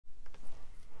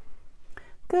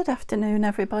Good afternoon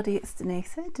everybody, it's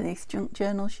Denise here, Denise Junk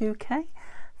Journals UK.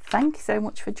 Thank you so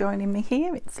much for joining me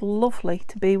here. It's lovely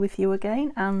to be with you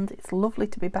again, and it's lovely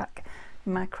to be back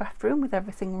in my craft room with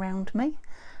everything around me.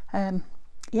 Yep,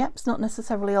 it's not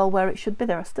necessarily all where it should be.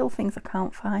 There are still things I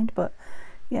can't find, but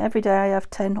yeah, every day I have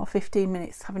 10 or 15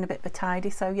 minutes having a bit of a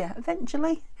tidy, so yeah,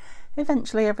 eventually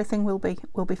everything will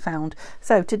be found.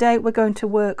 So today we're going to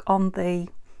work on the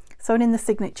sewing in the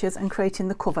signatures and creating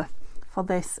the cover for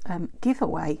this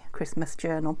giveaway Christmas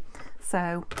journal.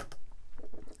 So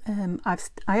I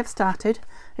have started.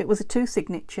 It was a 2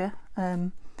 signature.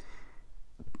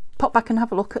 Pop back and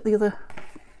have a look at the other.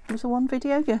 Was there one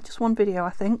video? Yeah, just one video I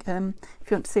think, if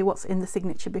you want to see what's in the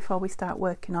signature before we start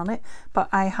working on it. But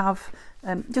I have,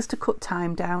 just to cut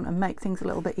time down and make things a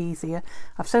little bit easier,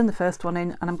 I've sewn the first one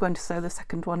in and I'm going to sew the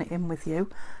second one in with you.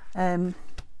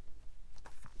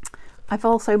 I've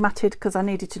also matted, because I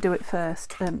needed to do it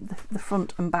first, the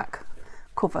front and back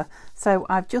cover. So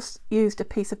I've just used a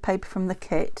piece of paper from the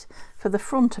kit. For the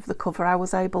front of the cover I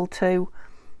was able to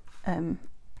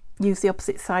use the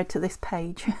opposite side to this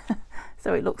page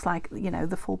so it looks like, you know,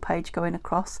 the full page going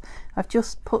across. I've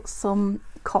just put some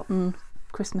cotton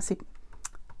Christmassy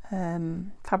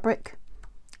fabric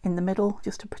in the middle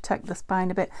just to protect the spine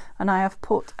a bit, and I have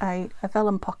put a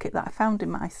vellum pocket that I found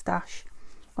in my stash.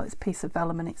 Well, it's a piece of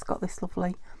vellum and it's got this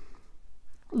lovely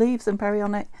leaves and berry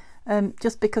on it,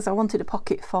 just because I wanted a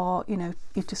pocket for, you know,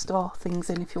 you to store things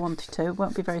in if you wanted to. It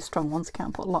won't be very strong ones, you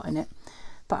can't put a lot in it,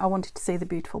 but I wanted to see the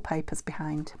beautiful papers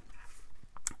behind.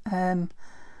 And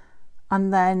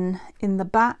then in the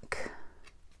back,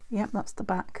 yep, that's the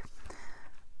back.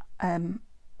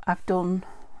 I've done,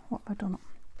 what have I done?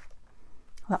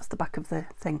 That's the back of the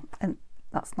thing, and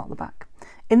that's not the back.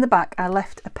 In the back I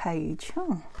left a page.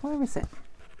 Oh, where is it?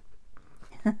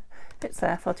 It's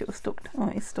there. I thought it was stuck. Oh,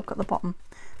 it's stuck at the bottom.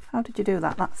 How did you do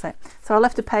that? That's it. So I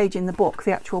left a page in the book,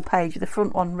 the actual page. The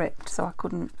front one ripped, so I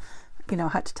couldn't, you know, I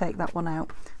had to take that one out.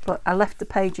 But I left the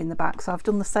page in the back, so I've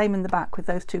done the same in the back with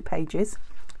those 2 pages,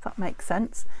 if that makes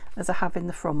sense, as I have in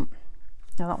the front.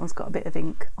 Now that one's got a bit of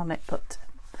ink on it, but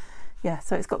yeah,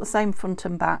 so it's got the same front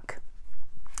and back.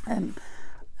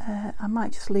 I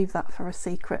might just leave that for a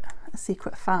secret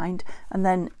find, and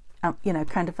then you know,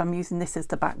 kind of I'm using this as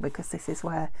the back because this is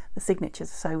where the signatures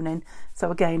are sewn in. So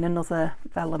again, another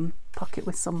vellum pocket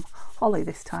with some holly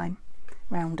this time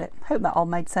round it. Hope that all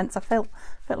made sense. I felt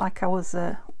like I was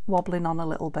wobbling on a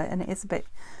little bit, and it is a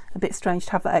bit strange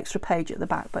to have that extra page at the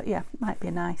back, but yeah, might be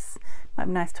nice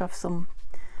to have some,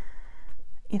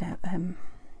 you know,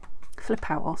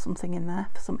 flip out or something in there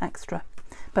for some extra.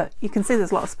 But you can see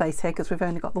there's a lot of space here because we've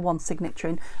only got the 1 signature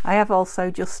in. I have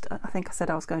also just, I think I said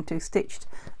I was going to, stitched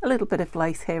a little bit of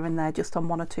lace here and there just on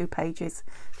 1 or 2 pages,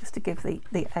 just to give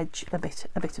the edge a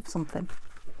bit of something.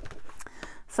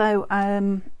 So I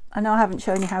know I haven't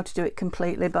shown you how to do it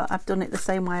completely, but I've done it the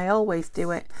same way I always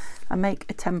do it. I make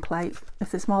a template.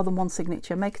 If there's more than 1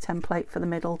 signature, make a template for the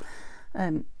middle.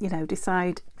 You know,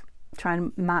 try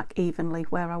and mark evenly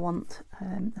where I want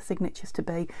the signatures to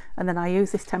be, and then I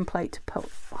use this template to put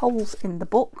holes in the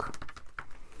book,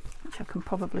 which I can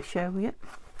probably show you.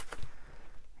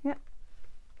 Yep,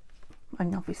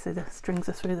 and obviously the strings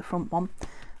are through the front one,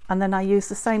 and then I use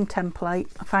the same template.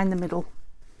 I find the middle,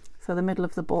 so the middle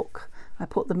of the book, I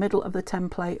put the middle of the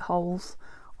template holes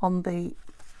on the,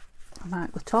 I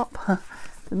mark the top,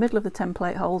 the middle of the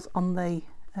template holes on the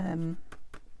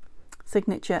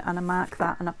signature, and I mark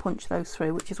that and I punch those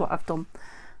through, which is what I've done.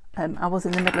 I was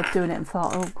in the middle of doing it and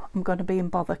thought, oh, I'm going to be in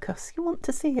bother because you want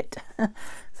to see it.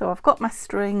 So I've got my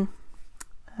string,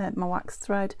 my wax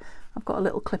thread, I've got a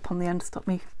little clip on the end to stop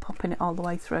me popping it all the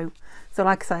way through. So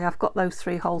like I say, I've got those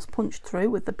 3 holes punched through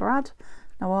with the brad.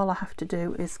 Now all I have to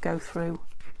do is go through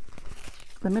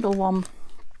the middle one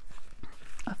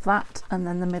of that, and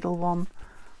then the middle one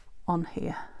on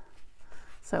here.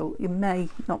 So you may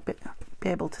not be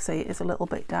able to see, it is a little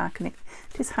bit dark, and it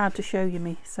is hard to show you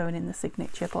me sewing in the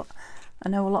signature, but I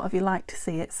know a lot of you like to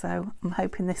see it, so I'm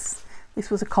hoping this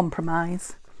was a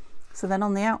compromise. So then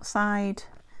on the outside,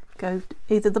 go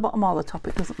either the bottom or the top,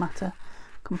 it doesn't matter.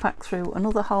 Come back through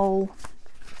another hole,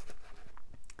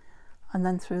 and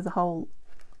then through the hole,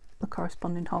 the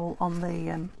corresponding hole on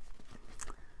the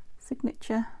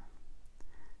signature.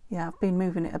 Yeah, I've been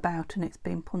moving it about and it's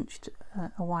been punched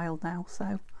a while now,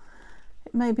 so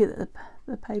it may be that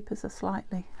the papers are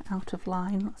slightly out of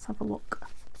line. Let's have a look.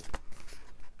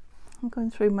 I'm going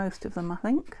through most of them, I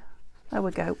think. There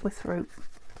we go, we're through.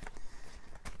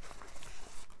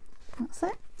 That's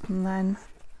it. And then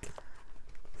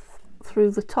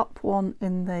through the top one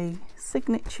in the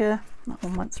signature, that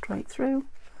one went straight through.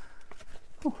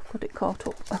 Oh, got it caught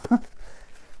up.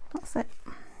 That's it.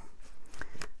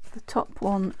 top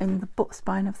one in the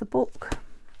spine of the book.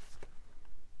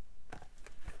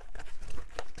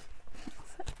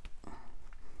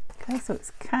 Okay, so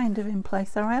it's kind of in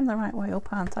place there. I am the right way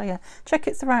up, aren't I? Yeah. Check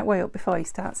it's the right way up before you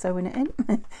start sewing it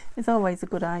in. It's always a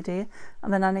good idea.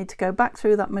 And then I need to go back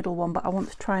through that middle one, but I want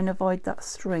to try and avoid that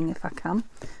string if I can.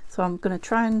 So I'm going to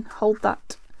try and hold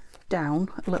that down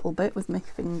a little bit with my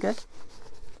finger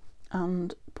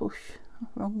and push,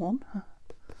 wrong one,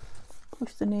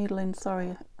 push the needle in.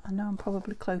 Sorry, I know I'm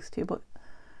probably close to you, but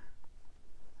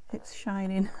it's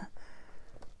shining.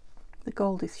 The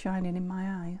gold is shining in my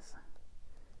eyes.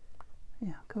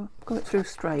 Yeah, go it through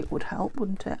straight would help,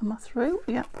 wouldn't it? Am I through?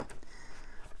 Yeah,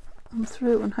 I'm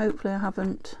through, and hopefully I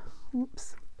haven't,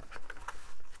 whoops,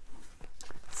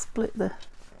 split the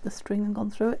string and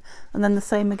gone through it. And then the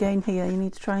same again here, you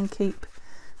need to try and keep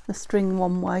the string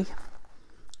one way,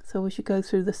 so as you go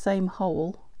through the same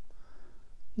hole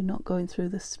you're not going through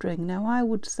the string. Now I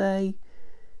would say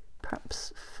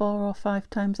perhaps 4 or 5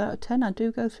 times out of 10 I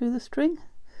do go through the string,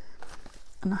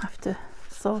 and I have to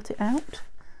sort it out.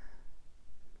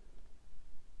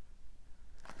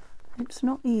 It's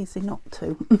not easy not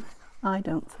to. I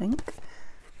don't think.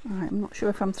 Alright, I'm not sure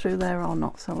if I'm through there or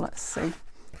not, so let's see.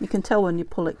 You can tell when you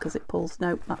pull it because it pulls.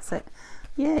 Nope, that's it.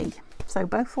 Yay! So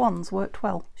both ones worked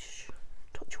well. Shh,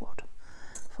 touch wood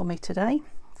for me today.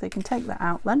 So you can take that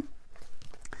out then,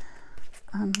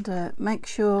 and make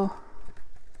sure.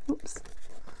 Oops,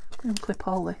 unclip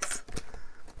all this.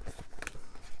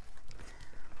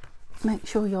 Make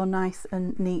sure you're nice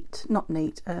and neat. Not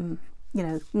neat. You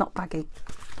know, not baggy.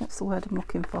 What's the word I'm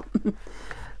looking for?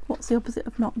 What's the opposite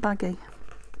of not baggy?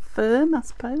 Firm, I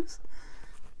suppose,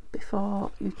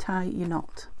 before you tie your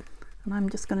knot. And I'm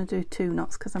just going to do 2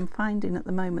 knots because I'm finding at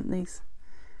the moment these,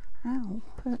 ow,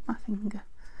 hurt my finger.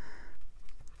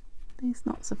 These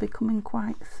knots are becoming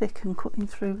quite thick and cutting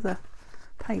through the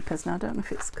papers. Now I don't know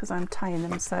if it's because I'm tying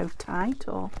them so tight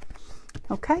or...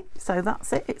 Okay, so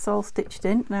that's it. It's all stitched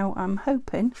in. Now I'm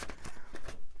hoping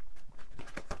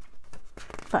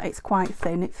that it's quite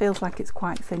thin. It feels like it's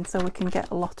quite thin, so we can get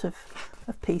a lot of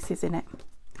pieces in it.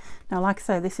 Now like I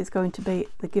say, this is going to be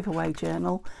the giveaway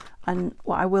journal, and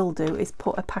what I will do is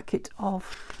put a packet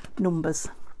of numbers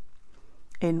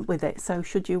in with it, so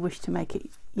should you wish to make it,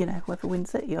 you know, whoever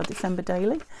wins it, your December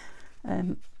daily,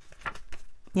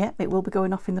 yeah, it will be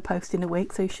going off in the post in a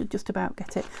week, so you should just about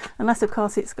get it, unless of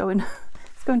course it's going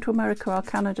to America or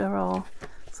Canada or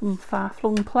some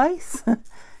far-flung place.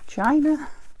 China,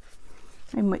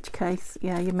 in which case,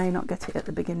 yeah, you may not get it at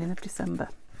the beginning of December.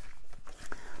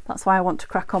 That's why I want to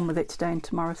crack on with it today and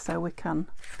tomorrow, so we can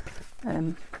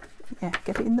yeah,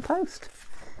 get it in the post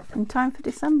in time for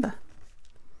December.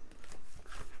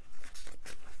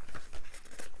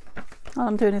 All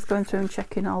I'm doing is going through and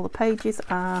checking all the pages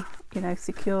are, you know,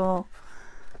 secure,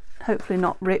 hopefully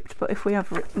not ripped, but if we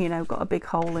have, you know, got a big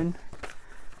hole in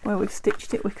where we've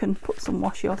stitched it, we can put some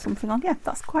washi or something on. Yeah,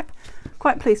 that's quite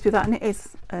pleased with that, and it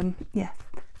is yeah,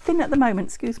 thin at the moment,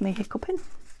 excuse me hiccuping.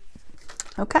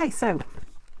 Okay, so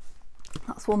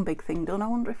that's one big thing done. I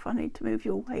wonder if I need to move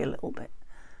you away a little bit.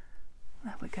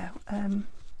 There we go. And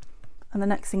the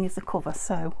next thing is the cover.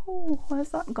 So, oh, where's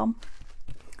that gone?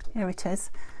 Here it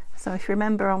is. So if you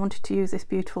remember, I wanted to use this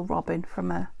beautiful robin from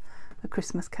a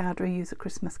Christmas card, reuse a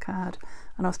Christmas card,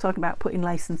 and I was talking about putting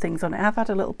lace and things on it. I've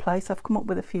had a little place, I've come up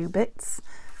with a few bits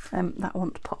that I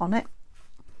want to put on it,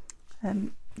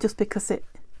 just because it,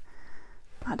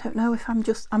 I don't know if I'm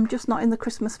just not in the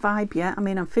Christmas vibe yet. I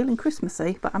mean, I'm feeling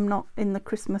Christmassy, but I'm not in the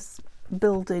Christmas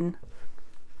building,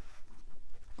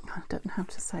 I don't know how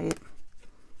to say it.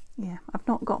 Yeah, I've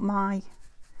not got my,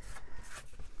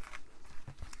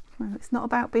 well, it's not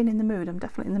about being in the mood, I'm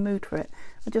definitely in the mood for it.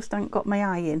 I just haven't got my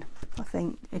eye in, I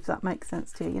think, if that makes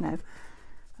sense to you, you know,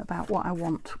 about what I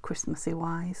want Christmassy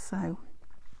wise. So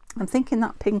I'm thinking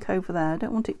that pink over there, I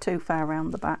don't want it too far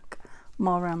around the back,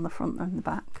 more around the front than the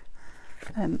back.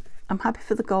 I'm happy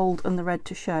for the gold and the red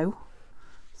to show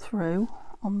through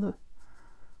on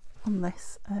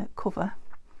this cover.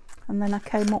 And then I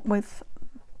came up with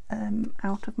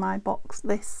out of my box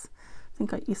this, I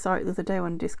think you saw it the other day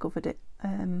when I discovered it,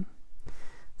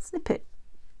 snippet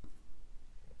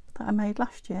that I made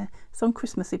last year. It's on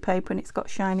Christmassy paper and it's got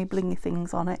shiny blingy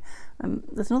things on it.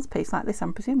 There's another piece like this,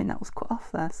 I'm presuming that was cut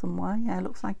off there somewhere. Yeah, it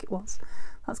looks like it was.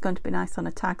 That's going to be nice on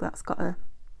a tag. That's got a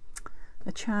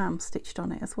charm stitched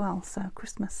on it as well, so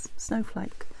Christmas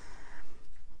snowflake.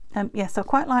 Yeah, so I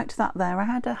quite liked that there. I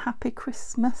had a happy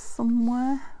Christmas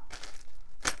somewhere.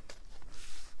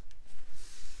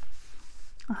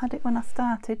 I had it when I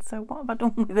started, so what have I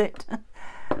done with it?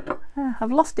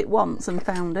 I've lost it once and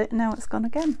found it, now it's gone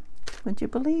again. Would you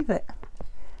believe it?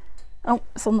 Oh,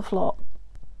 it's on the floor.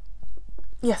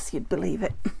 Yes, you'd believe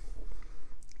it.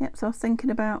 Yep, so I was thinking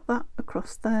about that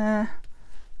across there,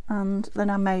 and then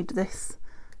I made this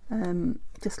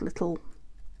just little,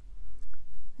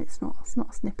 it's not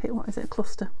a snippet, what is it, a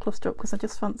cluster up, because I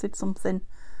just fancied something,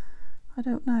 I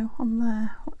don't know, on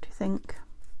there. What do you think?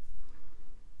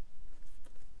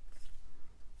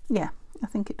 Yeah, I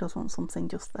think it does want something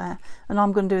just there, and all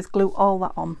I'm going to do is glue all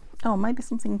that on. Oh, maybe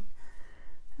something,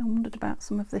 I wondered about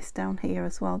some of this down here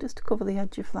as well, just to cover the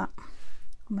edge of that,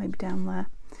 or maybe down there.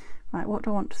 Right, what do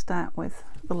I want to start with?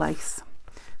 The lace.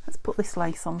 Let's put this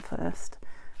lace on first,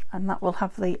 and that will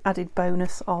have the added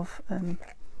bonus of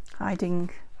hiding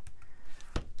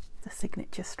the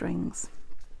signature strings.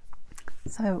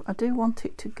 So I do want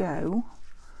it to go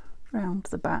round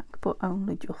the back, but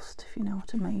only just, if you know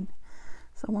what I mean.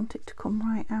 So I want it to come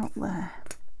right out there.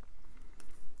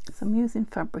 So I'm using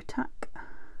Fabri-Tac.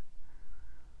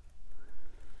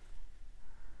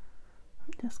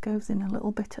 It just goes in a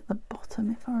little bit at the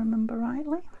bottom, if I remember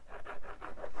rightly.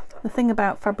 The thing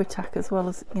about Fabri-Tac, as well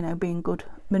as, you know, being good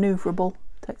manoeuvrable,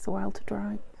 takes a while to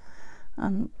dry,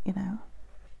 and, you know,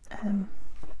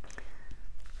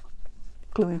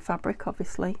 gluing fabric,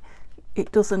 obviously,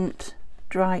 it doesn't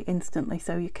dry instantly,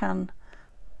 so you can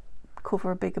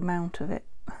cover a big amount of it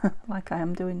like I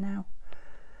am doing now,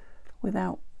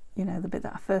 without, you know, the bit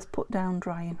that I first put down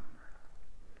drying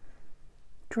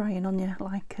on you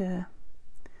like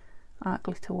art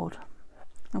glitter would.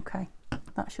 Okay,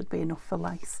 that should be enough for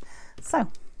lace.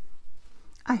 So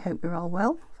I hope you're all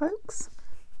well, folks.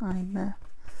 I'm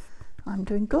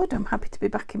doing good. I'm happy to be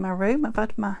back in my room. I've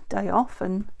had my day off,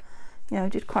 and, you know,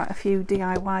 did quite a few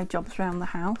DIY jobs around the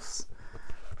house.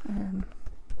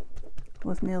 It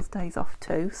was Neil's days off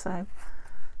too, so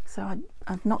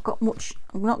I've not got much.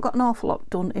 I've not got an awful lot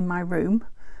done in my room.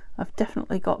 I've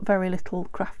definitely got very little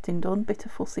crafting done, bit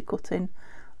of fussy cutting,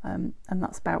 and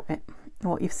that's about it.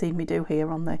 What you've seen me do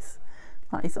here on this,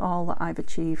 that is all that I've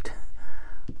achieved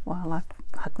while I've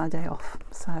had my day off.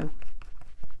 So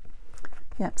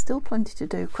yeah, still plenty to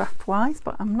do craft wise,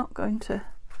 but I'm not going to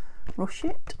rush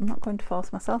it. I'm not going to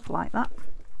force myself like that.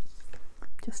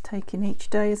 Just taking each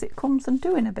day as it comes and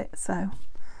doing a bit. So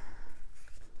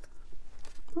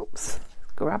oops,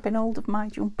 grabbing hold of my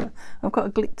jumper. I've got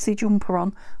a glitzy jumper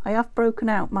on. I have broken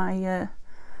out my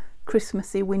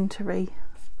Christmassy wintry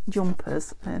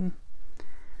jumpers,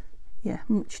 yeah,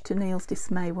 much to Neil's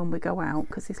dismay when we go out,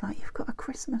 because he's like, you've got a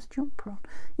Christmas jumper on,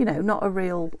 you know, not a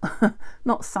real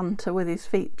not Santa with his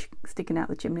feet sticking out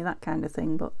the chimney, that kind of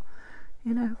thing, but,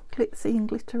 you know, glitzy and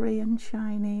glittery and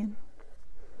shiny, and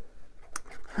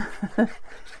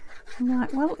I'm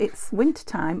like, well, it's winter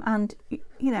time, and,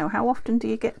 you know, how often do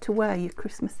you get to wear your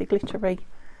Christmassy glittery?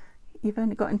 You've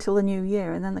only got until the new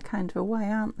year, and then they're kind of away,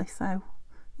 aren't they? So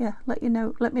yeah, let me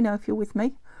know if you're with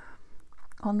me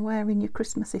on wearing your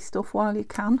Christmassy stuff while you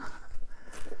can.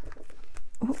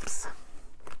 Oops.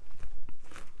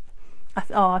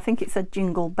 I think it said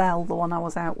Jingle Bell, the one I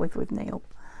was out with Neil.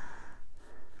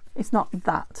 It's not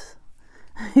that.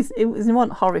 He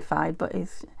wasn't horrified, but he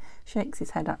shakes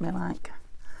his head at me like,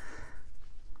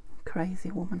 crazy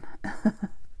woman.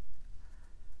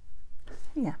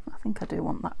 Yeah, I think I do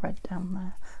want that red down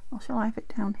there. Or shall I have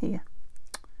it down here?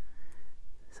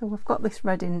 So we've got this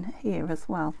red in here as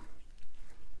well.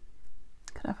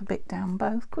 Could have a bit down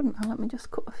both, couldn't I? Let me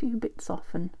just cut a few bits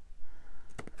off and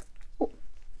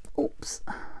oops,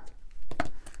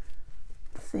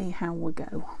 see how we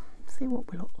go, see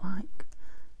what we look like.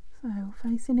 So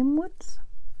facing inwards,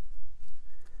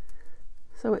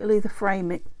 so it'll either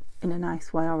frame it in a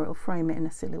nice way or it'll frame it in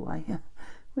a silly way,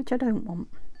 which I don't want.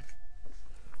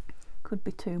 Could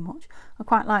be too much. I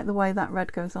quite like the way that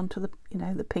red goes onto the, you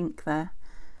know, the pink there.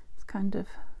 It's kind of,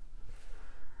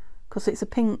 because it's a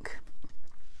pink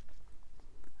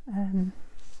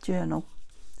journal,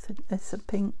 it's a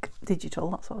pink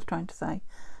digital, that's what I was trying to say,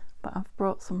 but I've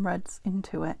brought some reds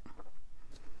into it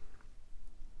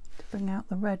to bring out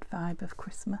the red vibe of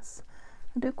Christmas.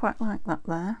 I do quite like that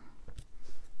there,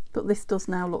 but this does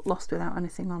now look lost without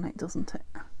anything on it, doesn't it?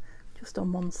 Just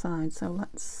on one side. So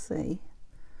let's see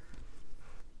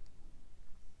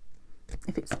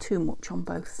if it's too much on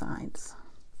both sides.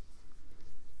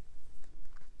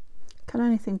 Can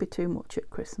anything be too much at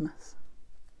Christmas?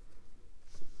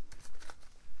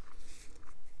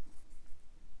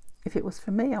 If it was for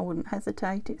me, I wouldn't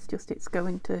hesitate. It's just it's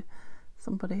going to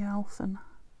somebody else, and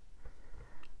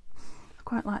I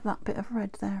quite like that bit of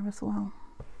red there as well.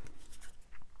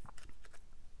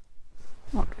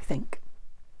 What do we think?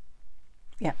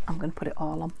 Yeah, I'm going to put it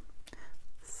all on.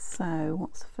 So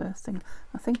what's the first thing?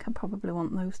 I think I probably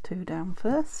want those two down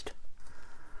first.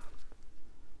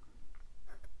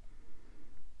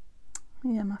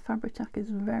 Yeah, my Fabri-Tac is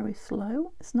very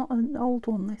slow. It's not an old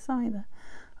one, this either.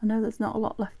 I know there's not a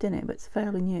lot left in it, but it's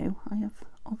fairly new. I have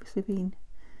obviously been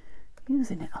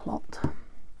using it a lot.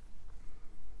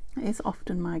 It is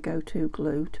often my go-to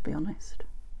glue, to be honest.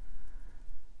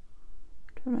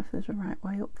 Don't know if there's a right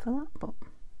way up for that, but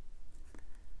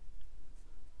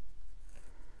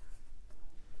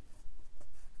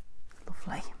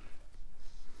lovely.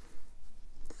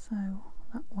 So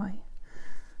that way.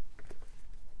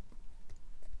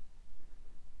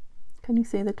 Can you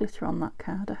see the glitter on that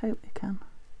card? I hope you can.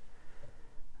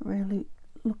 Really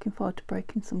looking forward to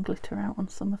breaking some glitter out on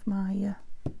some of my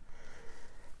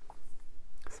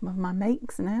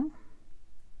makes now.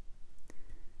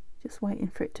 Just waiting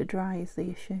for it to dry is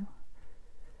the issue.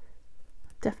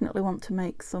 Definitely want to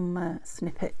make some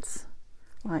snippets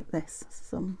like this,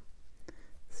 some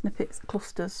snippets,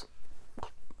 clusters,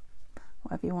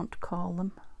 whatever you want to call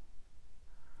them.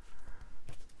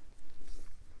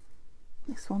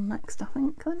 This one next, I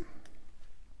think, then.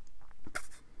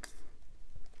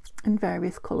 In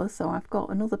various colours, so I've got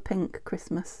another pink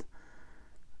Christmas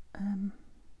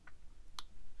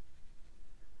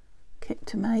kit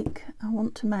to make.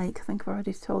 I think I've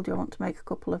already told you I want to make a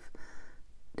couple of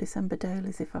December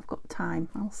dailies if I've got time.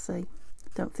 I'll see.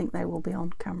 Don't think they will be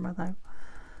on camera though.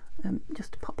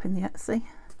 Just to pop in the Etsy.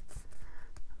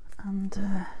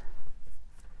 And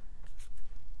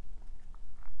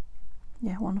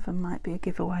yeah, one of them might be a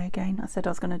giveaway again. I said I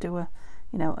was going to do a,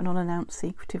 you know, an unannounced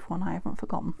secretive one. I haven't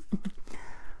forgotten.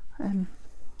 And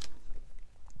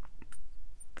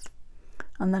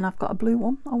then I've got a blue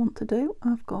one I want to do.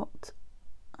 I'm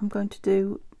going to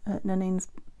do Nanine's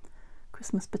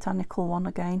Christmas botanical one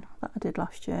again that I did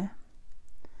last year.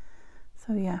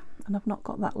 So yeah, and I've not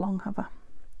got that long, have I?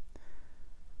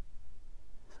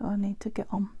 So I need to get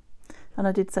on. And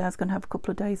I did say I was going to have a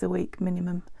couple of days a week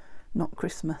minimum, not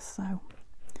Christmas.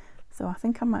 So I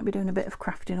think I might be doing a bit of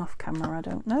crafting off camera. I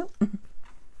don't know.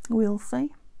 We'll see.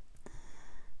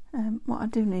 What I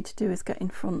do need to do is get in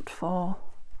front for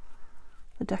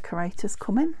the decorators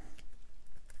coming,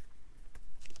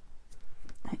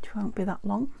 which won't be that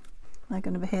long. They're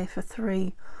going to be here for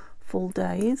 3 full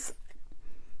days,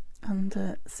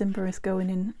 and Simba is going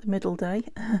in the middle day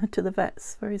to the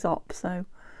vets for his op. So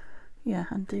yeah,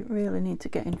 I do really need to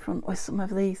get in front with some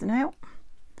of these now.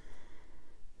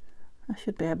 I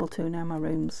should be able to now my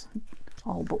room's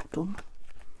all but done.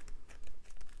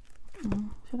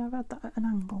 Should I have had that at an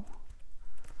angle?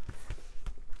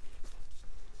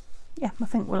 Yeah, I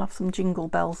think we'll have some jingle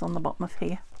bells on the bottom of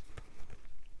here.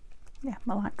 Yeah,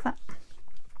 I like that.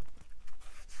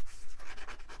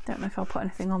 Don't know if I'll put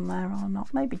anything on there or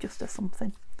not. Maybe just as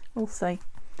something. We'll see.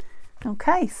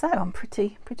 Okay, so I'm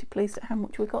pretty pleased at how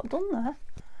much we got done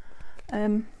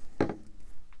there.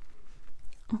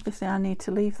 Obviously I need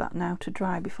to leave that now to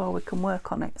dry before we can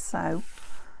work on it. So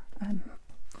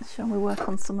shall we work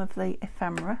on some of the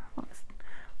ephemera?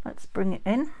 Let's bring it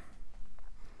in.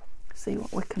 See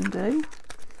what we can do.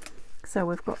 So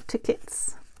we've got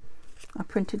tickets. I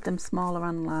printed them smaller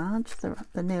and large. They're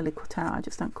nearly cut out. I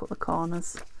just don't cut the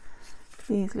corners.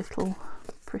 These little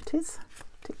pretties,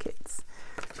 tickets.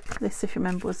 This, if you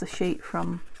remember, was a sheet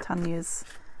from Tanya's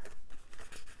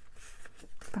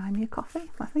Buy Me a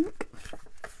Coffee, I think.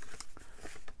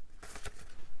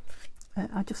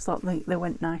 I just thought they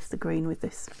went nice, the green with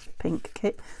this pink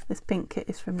kit. This pink kit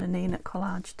is from Nanine at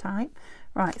Collage Type.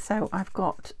 Right, so I've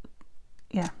got,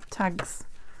 yeah, tags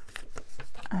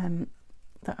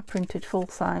that are printed full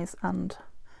size and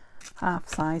half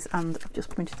size, and I've just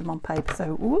printed them on paper.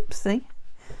 So whoopsie,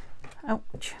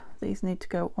 ouch, these need to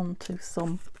go onto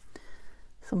some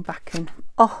backing.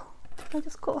 Oh, I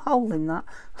just cut a hole in that.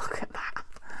 Look at that.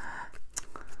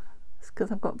 It's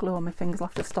because I've got glue on my fingers. I'll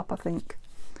have to stop, I think.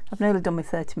 I've nearly done my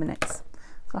 30 minutes, so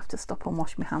I'll have to stop and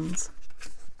wash my hands.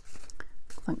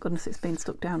 Thank goodness it's been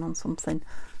stuck down on something.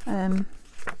 So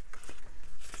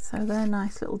they're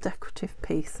nice little decorative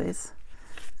pieces.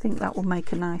 I think that will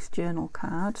make a nice journal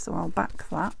card, so I'll back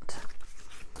that.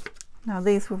 Now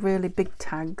these were really big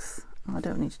tags. I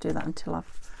don't need to do that until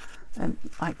I've,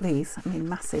 like these, I mean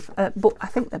massive, but I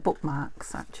think they're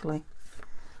bookmarks actually.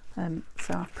 So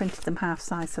I've printed them half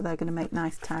size, so they're going to make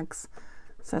nice tags.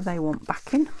 So they want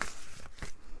backing.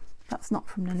 That's not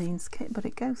from Nanine's kit, but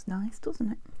it goes nice,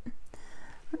 doesn't it?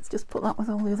 Let's just put that with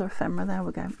all the other ephemera. There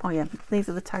we go. Oh yeah, these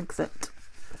are the tags at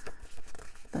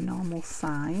the normal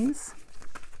size.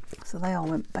 So they all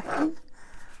went backing.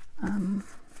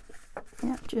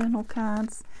 Yeah, journal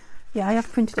cards. Yeah, I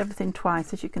have printed everything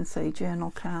twice, as you can see. Journal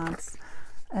cards.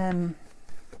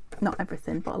 Not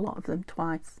everything, but a lot of them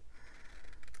twice.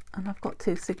 And I've got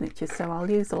 2 signatures, so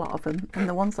I'll use a lot of them. And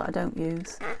the ones that I don't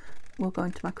use, will go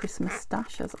into my Christmas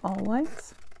stash as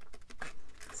always.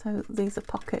 So these are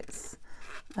pockets.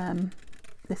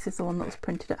 This is the one that was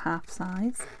printed at half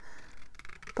size,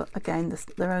 but again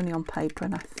they're only on paper,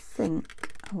 and I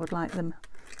think I would like them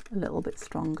a little bit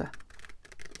stronger.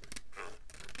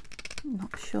 I'm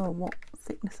not sure what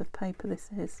thickness of paper this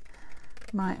is.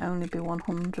 Might only be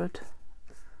 100.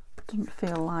 Doesn't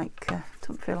feel like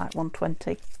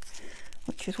 120,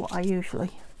 which is what I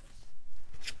usually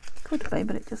could be,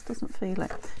 but it just doesn't feel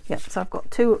it. Yeah, so I've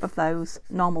got 2 of those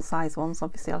normal size ones.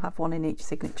 Obviously I'll have one in each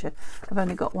signature. I've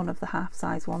only got one of the half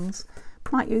size ones.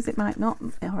 Might use it, might not,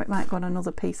 or it might go on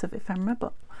another piece of ephemera,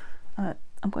 but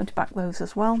I'm going to back those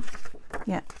as well.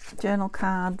 Yeah, journal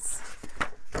cards.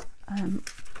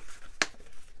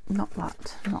 Not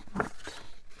that.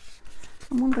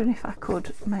 I'm wondering if I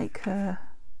could make a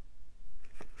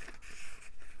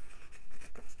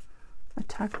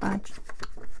tag badge.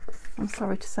 I'm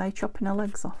sorry to say, chopping her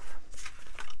legs off,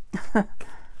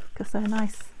 because they're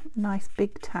nice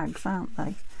big tags, aren't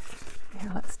they?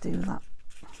 Yeah, let's do that.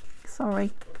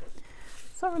 Sorry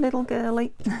little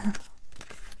girly.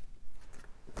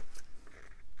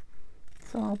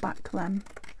 So I'll back them,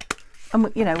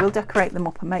 and you know, we'll decorate them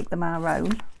up and make them our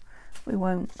own. We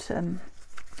won't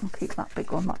I'll keep that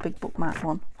big one, that big bookmark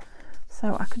one.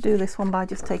 So I could do this one by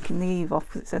just taking the Eve off,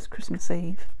 because it says Christmas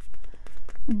Eve,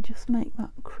 and just make that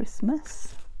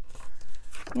Christmas.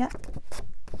 Yeah,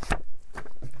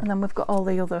 and then we've got all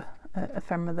the other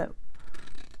ephemera that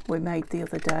we made the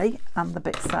other day, and the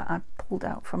bits that I pulled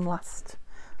out from last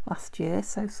year,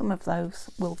 so some of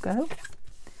those will go.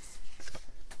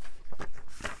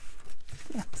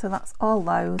 Yeah, so that's all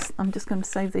those. I'm just going to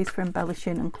save these for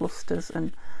embellishing and clusters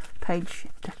and page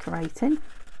decorating,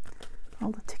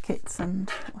 all the tickets and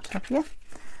what have you,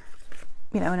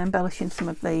 you know, and embellishing some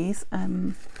of these.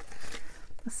 The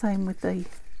same with the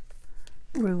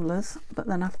rulers, but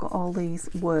then I've got all these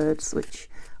words, which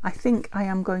I think I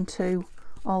am going to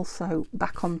also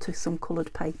back onto some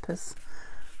coloured papers.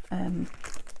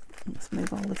 Let's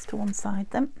move all this to one side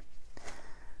then.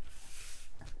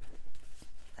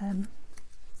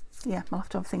 Yeah, I'll have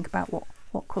to have a think about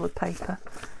what coloured paper.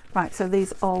 Right, so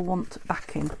these all want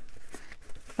backing.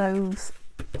 Those,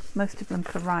 most of them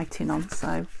for writing on,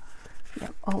 so yeah,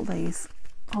 all those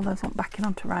want backing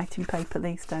onto writing paper,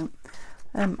 these don't.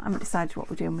 I haven't decided what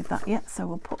we're doing with that yet, so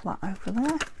we'll put that over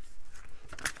there.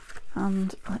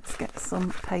 And let's get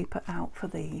some paper out for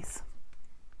these.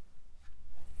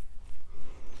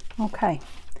 Okay,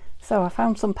 so I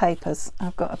found some papers.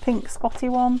 I've got a pink spotty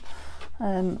one,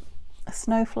 a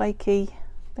snowflakey,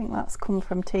 I think that's come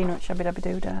from Tina at Shabby Dabby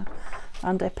Doodah,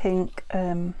 and a pink,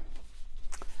 not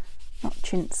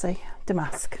chintzy,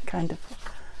 damask kind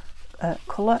of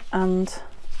colour, and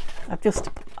I've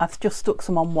just stuck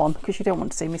some on one because you don't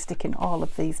want to see me sticking all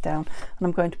of these down, and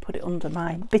I'm going to put it under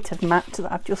my bit of mat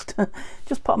that I've just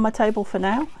put on my table for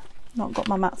now. Not got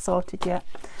my mat sorted yet.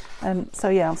 So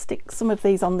yeah, I'll stick some of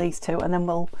these on these two, and then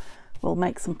we'll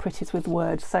make some pretties with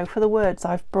words. So for the words,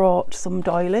 I've brought some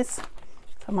doilies,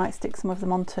 so I might stick some of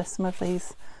them onto some of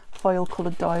these foil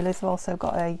coloured doilies. I've also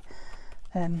got a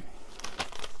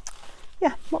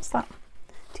yeah, what's that,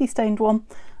 tea stained one.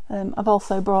 I've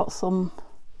also brought some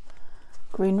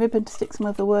green ribbon to stick some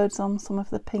of the words on, some of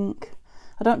the pink.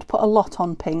 I don't put a lot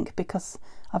on pink because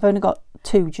I've only got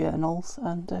 2 journals,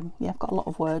 and yeah, I've got a lot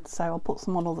of words, so I'll put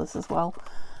some on others as well.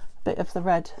 A bit of the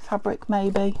red fabric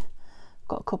maybe. I've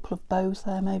got a couple of bows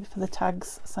there maybe for the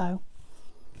tags. So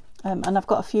and I've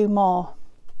got a few more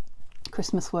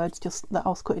Christmas words just that I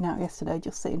was cutting out yesterday,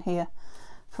 just sitting here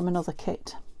from another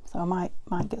kit, so I might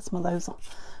get some of those.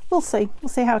 We'll see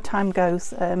how time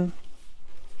goes.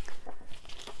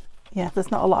 Yeah,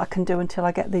 there's not a lot I can do until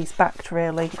I get these backed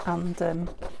really, and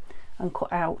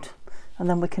cut out, and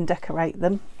then we can decorate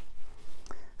them.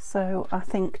 So I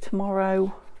think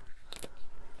tomorrow,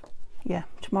 yeah,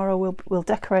 tomorrow we'll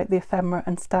decorate the ephemera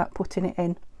and start putting it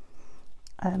in.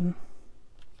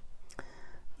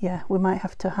 Yeah, we might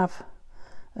have to have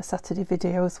a Saturday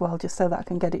video as well, just so that I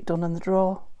can get it done and the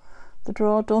drawer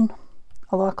done.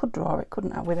 Although I could draw it,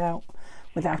 couldn't I,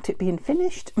 without it being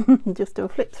finished? Just do a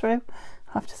flip through.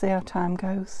 I'll have to see how time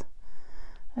goes.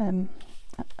 I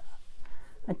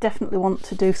definitely want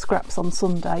to do scraps on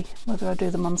Sunday. Whether I do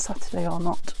them on Saturday or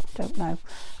not, don't know.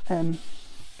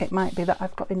 It might be that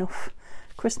I've got enough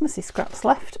Christmassy scraps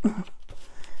left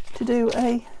to do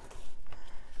a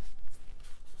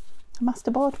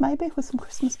masterboard maybe with some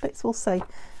Christmas bits. We'll see.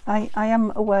 I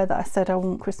am aware that I said I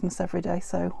want Christmas every day,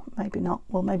 so maybe not.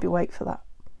 We'll maybe wait for that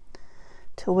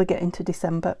till we get into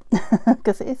December,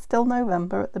 because it is still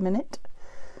November at the minute.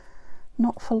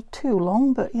 Not for too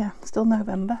long, but yeah, still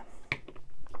November.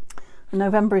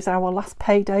 November is our last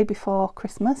payday before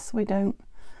Christmas. We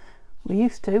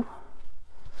used to.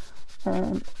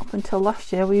 Up until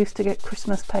last year we used to get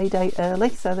Christmas payday early,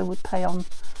 so they would pay on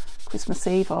Christmas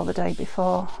Eve or the day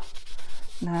before.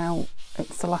 Now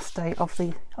it's the last day of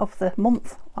the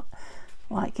month,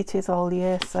 like it is all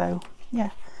year. So yeah,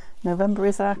 November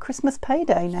is our Christmas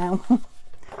payday now.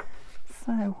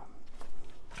 So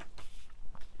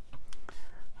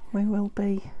we will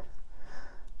be,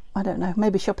 I don't know,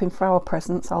 maybe shopping for our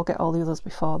presents. I'll get all the others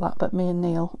before that, but me and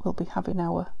Neil will be having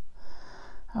our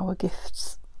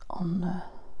gifts on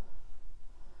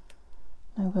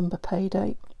November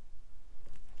payday.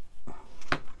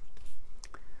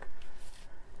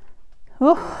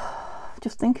 Oh,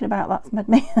 just thinking about that's made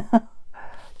me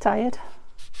tired.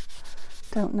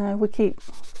 Don't know. We keep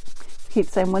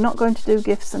saying we're not going to do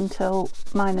gifts until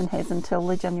mine and his until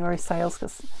the January sales,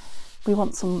 because we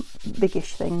want some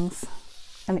biggish things,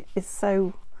 and it is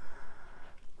so.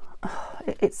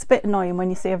 It's a bit annoying when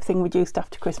you see everything reduced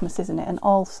after Christmas, isn't it? And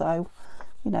also,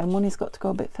 you know, money's got to go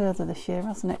a bit further this year,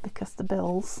 hasn't it? Because the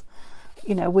bills,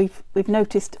 you know, we've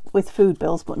noticed with food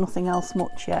bills, but nothing else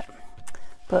much yet.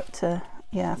 But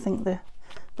yeah, I think they're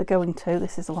going to.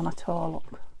 This is the one I tore.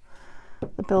 Look,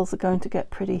 the bills are going to get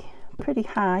pretty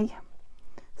high,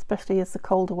 especially as the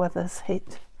colder weather's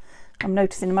hit. I'm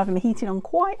noticing I'm having my heating on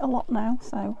quite a lot now.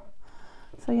 So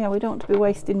yeah, we don't want to be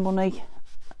wasting money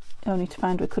only to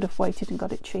find we could have waited and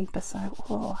got it cheaper. So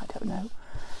I don't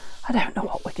know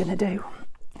what we're gonna do.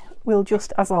 We'll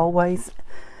just, as always,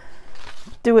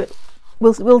 do it.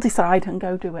 We'll decide and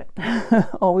go do it,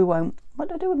 or we won't. What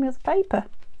do I do with my other paper?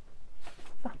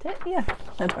 Is that it? Yeah,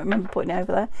 I don't remember putting it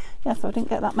over there. Yeah, so I didn't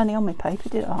get that many on my paper,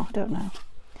 did I? I don't know.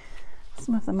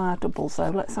 Some of them are doubles though.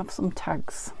 Let's have some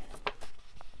tags.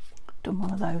 Done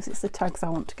one of those. It's the tags I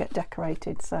want to get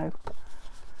decorated. So,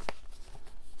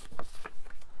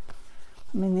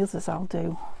 I mean, the others I'll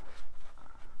do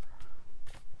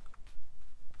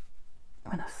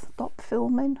when I stop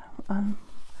filming,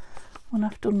 when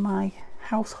I've done my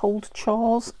household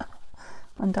chores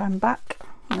and I'm back.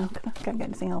 No, I can't get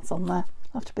anything else on there.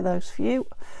 It'll have to be those few.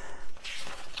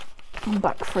 I'm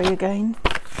back free again.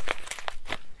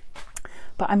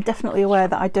 But I'm definitely aware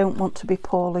that I don't want to be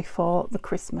poorly for the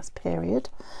Christmas period.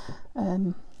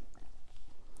 We're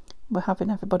having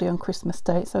everybody on Christmas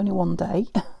Day. It's only one day.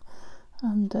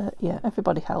 And yeah,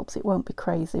 everybody helps. It won't be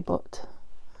crazy, but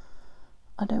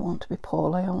I don't want to be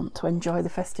poorly. I want to enjoy the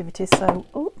festivities. So,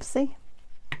 oopsie.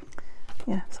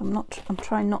 Yeah, so I'm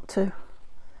trying not to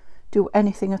do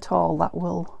anything at all that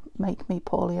will make me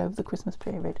poorly over the Christmas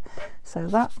period. So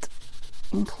that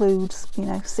includes, you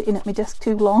know, sitting at my desk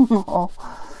too long, or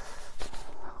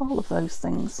all of those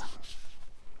things.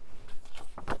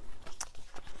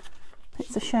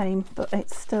 It's a shame, but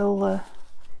it's still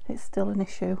an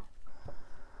issue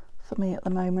for me at the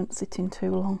moment, sitting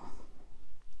too long.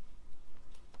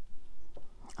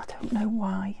 I don't know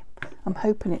why. I'm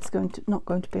hoping it's not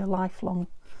going to be a lifelong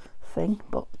thing,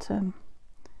 but I'm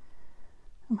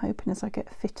hoping as I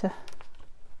get fitter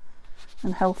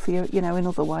and healthier, you know, in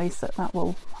other ways, that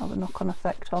will have a knock-on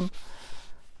effect on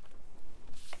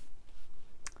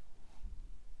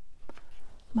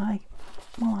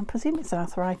well, I presume it's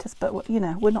arthritis, but you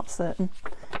know, we're not certain.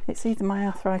 It's either my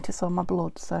arthritis or my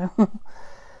blood, so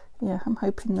yeah, I'm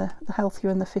hoping the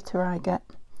healthier and the fitter I get.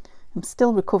 I'm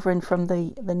still recovering from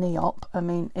the knee op. I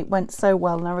mean, it went so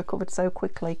well and I recovered so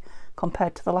quickly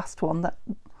compared to the last one that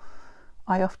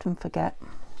I often forget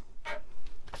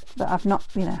that I've not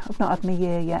had my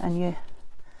year yet, and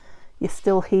you're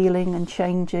still healing and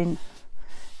changing,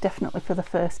 definitely for the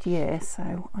first year.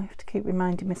 So I have to keep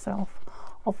reminding myself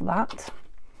of that.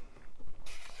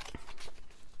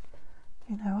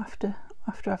 You know, after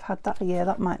I've had that a year,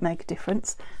 that might make a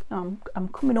difference. Now I'm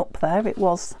coming up there. It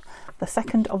was the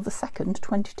 2nd of the 2nd,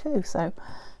 22. So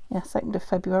yeah, 2nd of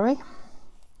February.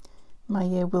 My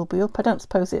year will be up. I don't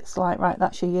suppose it's like, right,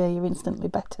 that's your year, you're instantly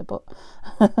better, but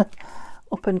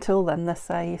up until then, they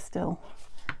say you're still,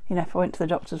 you know, if I went to the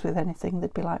doctors with anything,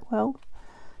 they'd be like, well,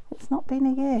 it's not been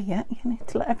a year yet, you need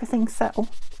to let everything settle.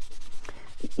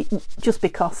 Just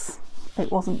because it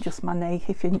wasn't just my knee.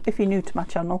 If you're new to my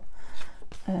channel,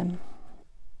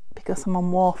 because I'm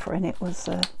on warfarin, it was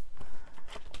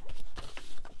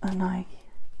and I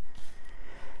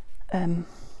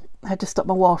had to stop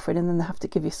my warfarin, and then they have to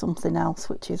give you something else,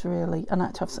 which is really, and I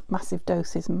had to have massive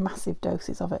doses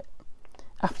of it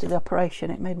after the operation.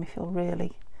 It made me feel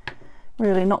really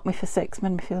knocked me for six,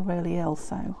 made me feel really ill.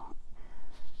 So,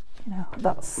 you know,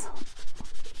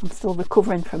 I'm still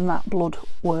recovering from that, blood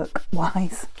work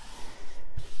wise.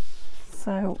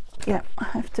 So yeah, I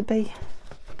have to be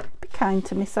kind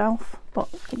to myself. But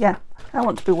yeah, I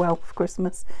want to be well for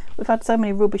Christmas. We've had so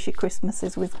many rubbishy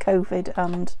Christmases with COVID,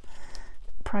 and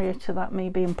prior to that me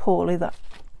being poorly, that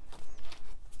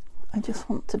I just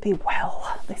want to be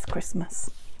well this Christmas.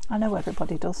 I know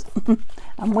everybody does.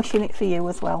 I'm wishing it for you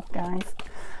as well, guys.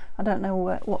 I don't know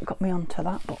what got me onto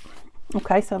that, but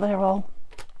okay, so they're all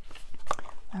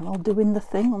doing the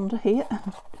thing under here.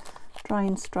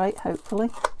 Drying straight, hopefully.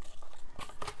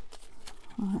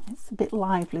 Right, it's a bit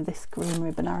lively, this green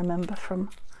ribbon. I remember from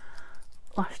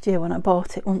last year when I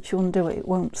bought it, once you undo it, it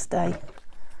won't stay.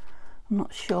 I'm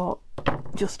not sure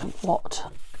just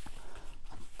what.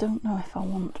 I don't know if I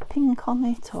want pink on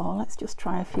it, or let's just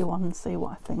try a few on and see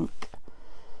what I think.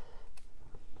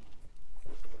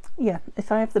 Yeah,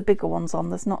 if I have the bigger ones on,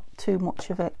 there's not too much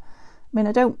of it. I mean,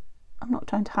 I'm not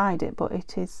trying to hide it, but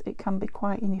it can be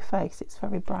quite in your face. It's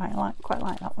very bright. I quite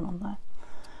like that one on there.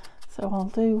 So I'll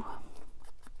do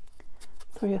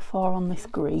 3 or 4 on this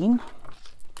green.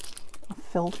 I've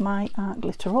filled my art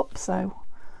glitter up, so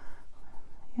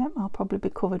yeah, I'll probably be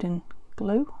covered in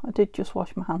glue. I did just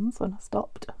wash my hands when I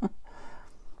stopped.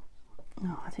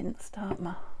 Oh, I didn't start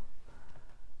my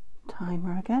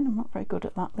timer again. I'm not very good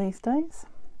at that these days.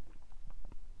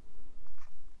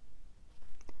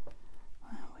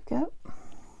 Go.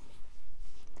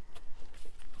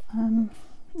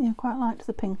 Yeah, I quite liked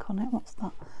the pink on it. What's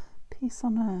that? Peace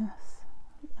on Earth.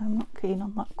 I'm not keen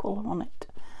on that colour on it.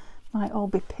 Might all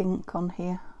be pink on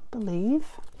here, I believe.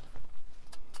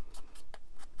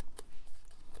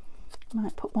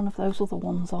 Might put one of those other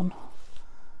ones on.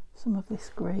 Some of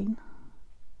this green.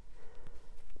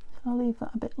 So I'll leave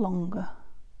that a bit longer.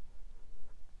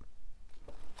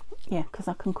 Yeah, because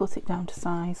I can cut it down to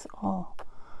size, or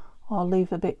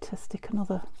leave a bit to stick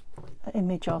another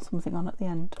image or something on at the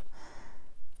end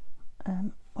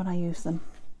when I use them.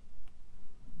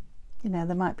 You know,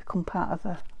 they might become part of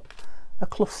a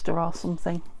cluster or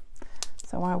something,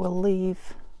 so I will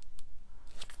leave,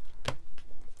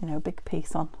 you know, a big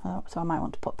piece on. So I might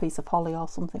want to put a piece of holly or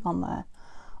something on there,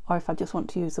 or if I just want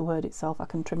to use the word itself, I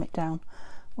can trim it down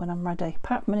when I'm ready.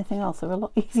 Apart from anything else, they're a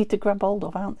lot easier to grab hold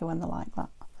of, aren't they, when they're like that.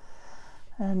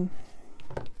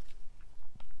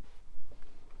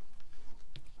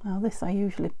 Now this I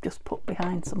usually just put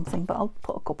behind something, but I'll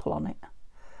put a couple on it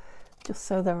just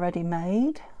so they're ready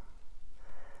made.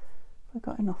 We've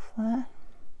got enough there.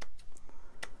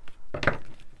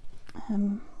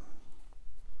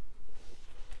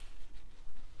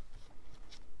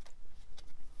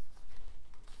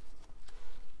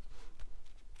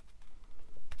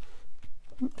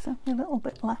 There's only a little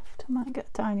bit left. I might get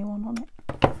a tiny one on it.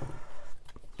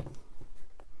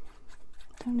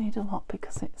 Don't need a lot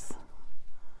because it's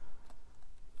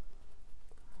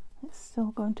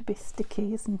still going to be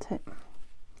sticky, isn't it?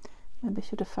 Maybe I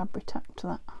should have fabric tacked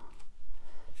that.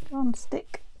 Go on,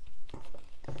 stick.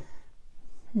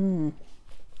 Need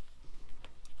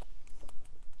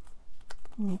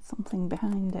something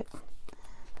behind it.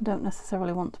 I don't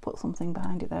necessarily want to put something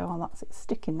behind it there. Oh, that's it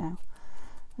sticking now.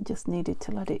 I just needed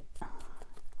to let it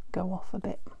go off a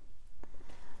bit.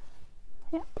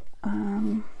 Yep.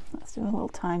 Let's do a little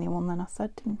tiny one then, I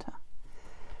said, didn't I?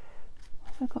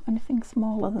 Have I got anything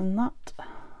smaller than that?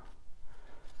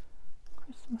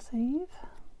 Christmas Eve.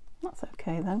 That's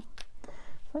okay though. So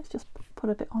let's just put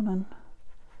a bit on and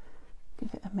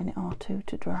give it a minute or two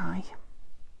to dry.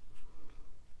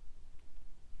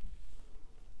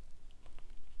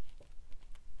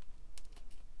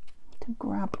 To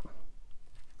grab.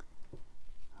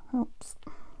 Oops.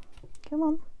 Come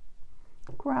on.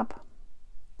 Grab.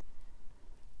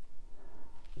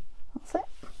 That's it.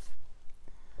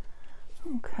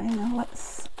 Okay, now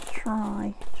let's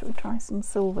try. Shall we try some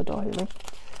silver doily?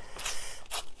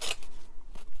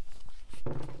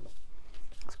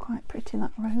 It's quite pretty,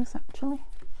 that rose, actually.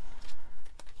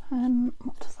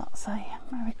 What does that say?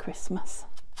 Merry Christmas.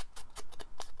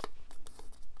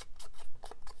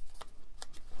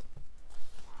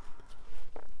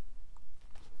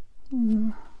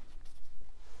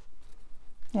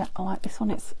 Yeah, I like this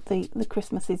one. It's the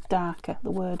Christmas is darker.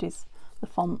 The word is, the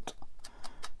font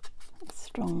is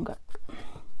stronger.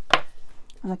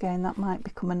 And again, that might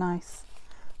become a nice,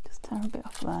 just tear a bit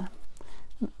off there.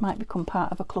 It might become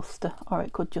part of a cluster, or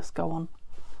it could just go on.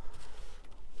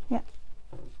 Yeah,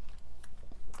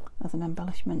 as an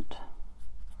embellishment.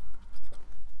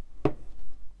 That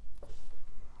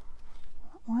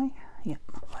way, yeah,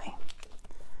 that way.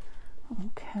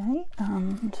 Okay,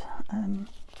 and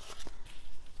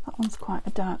that one's quite a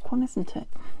dark one, isn't it?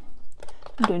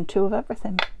 I'm doing 2 of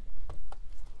everything.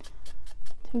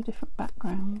 2 different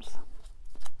backgrounds.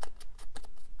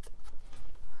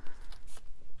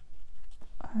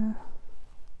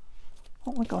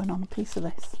 What we're going on a piece of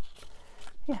this.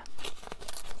 yeah,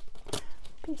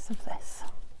 piece of this.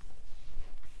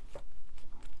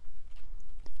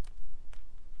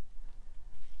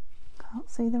 Can't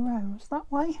see the rose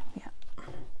that way. Yeah.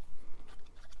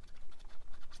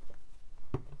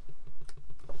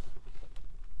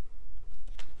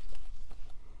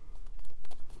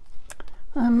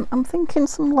 I'm thinking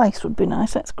some lace would be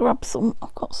nice. Let's grab some.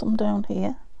 I've got some down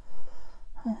here.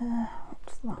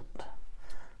 What's that?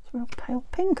 It's real pale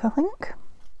pink, I think.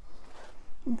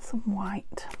 And some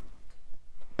white.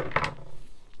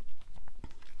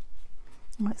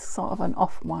 It's sort of an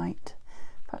off-white.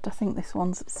 In fact, I think this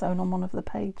one's sewn on one of the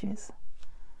pages.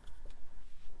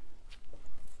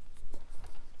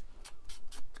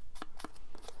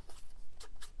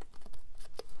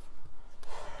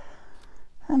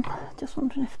 Just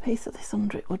wondering if a piece of this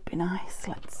under it would be nice.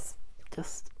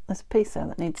 There's a piece there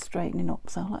that needs straightening up,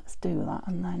 so let's do that,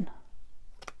 and then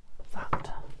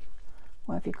that.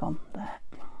 Where have you gone? There.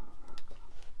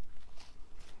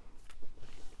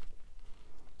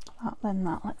 That, then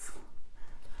that. Let's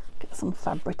get some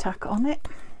fabric tack on it.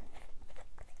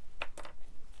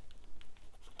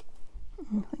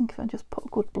 I think if I just put a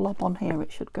good blob on here,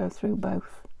 it should go through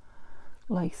both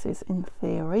laces in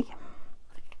theory.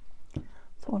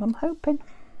 That's what I'm hoping.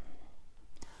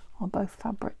 Or both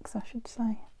fabrics, I should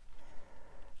say.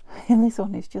 And this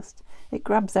one is just, it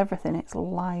grabs everything, it's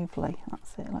lively.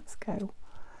 That's it, let's go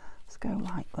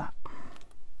like that.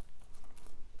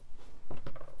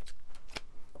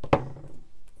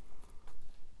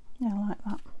 Yeah, I like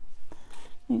that.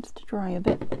 Needs to dry a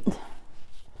bit.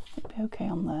 It'd be okay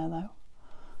on there though.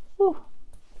 Ooh.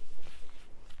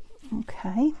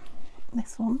 Okay,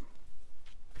 this one.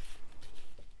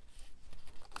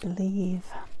 Believe.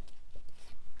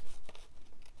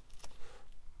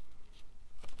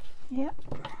 Yep.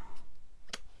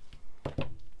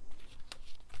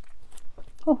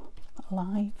 Oh,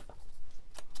 alive.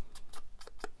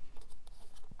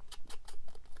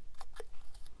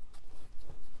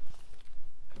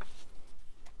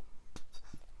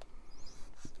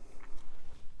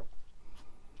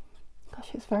 Gosh,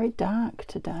 it's very dark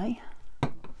today.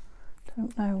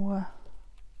 Don't know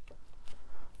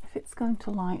if it's going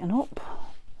to lighten up.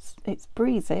 It's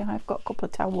breezy. I've got a couple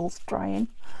of towels drying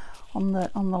on the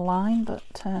line,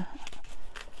 but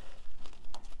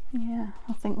yeah,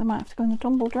 I think they might have to go in the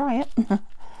tumble dryer.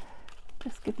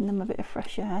 Just giving them a bit of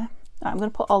fresh air. Right, I'm going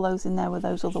to put all those in there with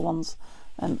those other ones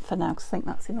for now, because I think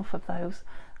that's enough of those.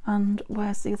 And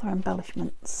where's the other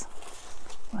embellishments?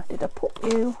 Where did I put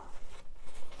you?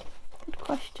 Good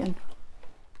question.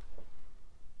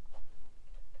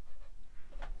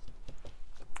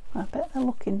 I bet they're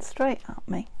looking straight at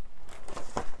me.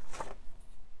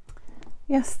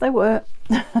 Yes, they were,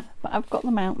 but I've got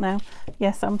them out now.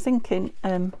 Yes, I'm thinking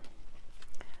I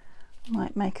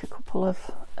might make a couple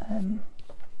of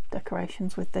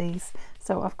decorations with these.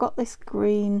 So I've got this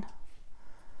green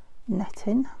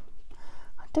netting.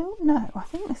 I don't know, I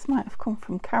think this might have come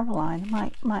from Caroline.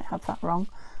 I might have that wrong.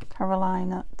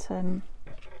 Caroline at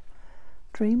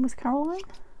Dream with Caroline.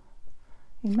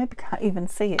 You maybe can't even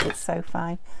see it, it's so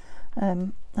fine.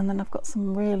 And then I've got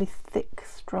some really thick,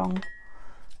 strong,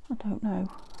 I don't know,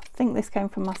 I think this came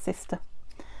from my sister,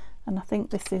 and I think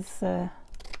this is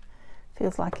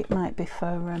feels like it might be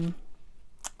for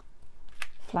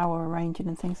flower arranging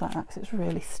and things like that, because it's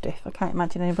really stiff. I can't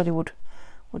imagine anybody would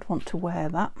want to wear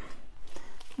that.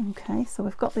 Okay, so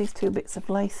we've got these two bits of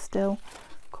lace still,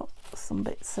 got some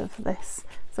bits of this,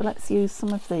 so let's use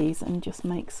some of these and just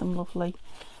make some lovely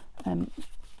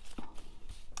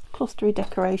clustery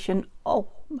decoration, oh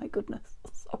my goodness,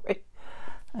 sorry,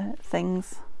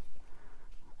 things,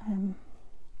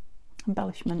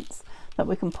 embellishments that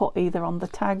we can put either on the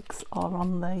tags or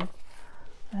on the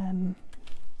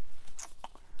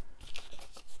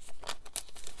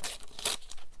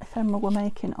ephemera we're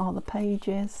making, or the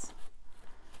pages.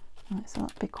 Right, so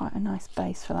that'd be quite a nice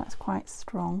base for that. It's quite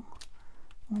strong.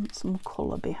 I want some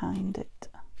colour behind it.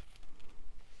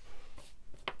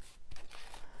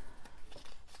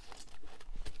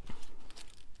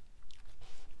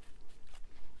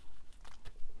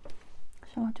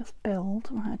 Shall I just build?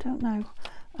 Right, I don't know.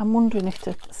 I'm wondering if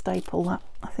to staple that.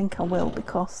 I think I will,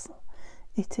 because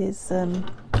it is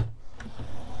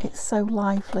it's so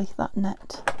lively, that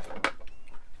net.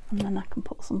 And then I can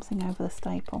put something over the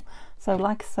staple. So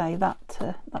like I say, that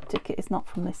ticket is not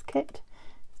from this kit,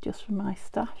 it's just from my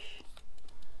stash.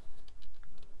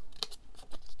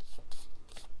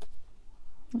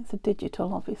 It's a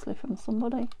digital, obviously, from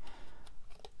somebody.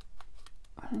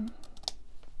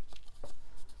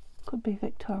 Could be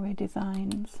Victoria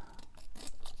Designs.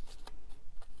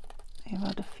 You've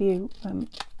had a few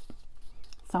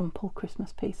sample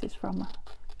Christmas pieces from,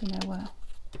 you know, where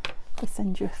they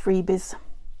send you freebies.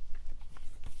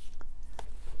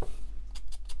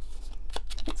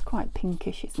 It's quite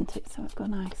pinkish, isn't it? So it's got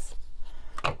nice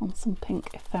on some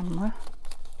pink ephemera.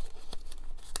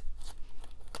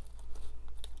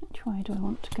 Which way do I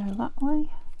want to go? That way?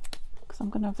 Because I'm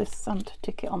going to have this Santa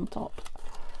ticket on top,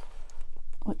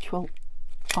 which will,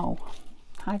 oh,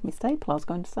 hide my staple I was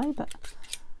going to say, but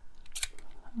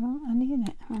I need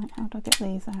it. Right, how do I get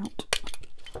these out?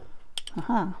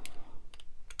 Aha.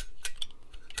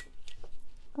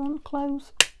 Go on,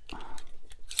 close.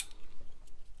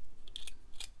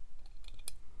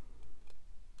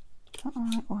 Is that the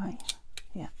right way?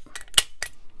 Yeah.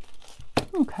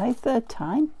 Okay, third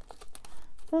time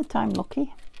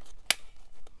lucky.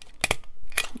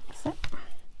 That's it.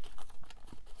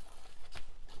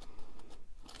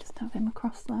 Just have him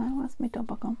across there. Where's my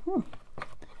double gone?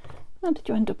 How did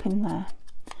you end up in there?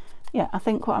 Yeah, I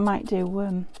think what I might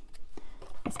do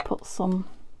is put some,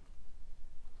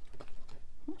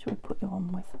 what should we put you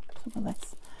on with? Some of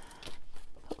this.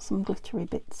 Put some glittery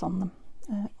bits on them,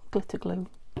 glitter glue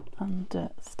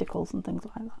and stickles and things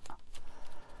like that.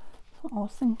 That's what I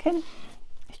was thinking.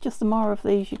 It's just the more of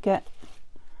these you get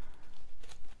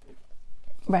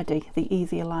ready, the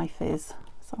easier life is.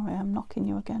 Sorry, I'm knocking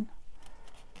you again.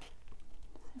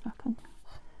 See if I can.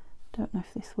 Don't know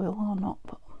if this will or not,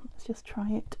 but let's just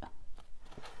try it.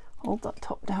 Hold that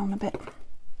top down a bit.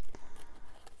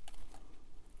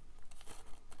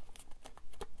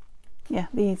 Yeah,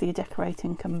 the easier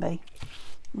decorating can be.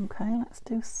 Okay, let's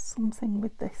do something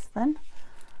with this then.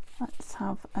 Let's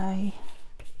have a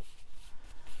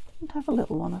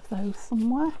little one of those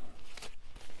somewhere.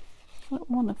 A little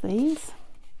one of these.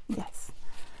 Yes,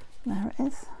 there it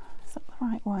is. Is that the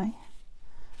right way?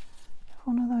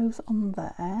 One of those on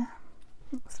there.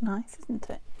 Looks nice, isn't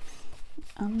it?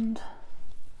 And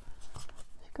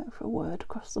go for a word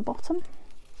across the bottom.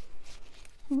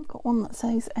 I've got one that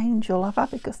says angel, have I?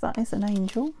 Because that is an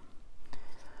angel.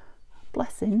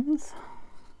 Blessings.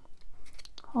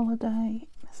 Holiday,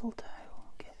 mistletoe,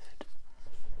 gift.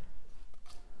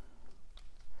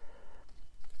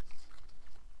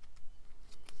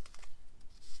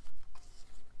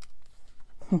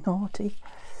 Naughty.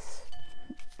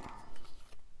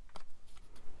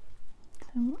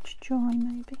 So much joy,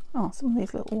 maybe. Oh, some of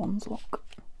these little ones, look.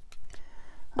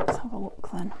 Let's have a look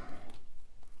then.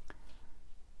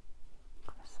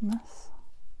 Christmas.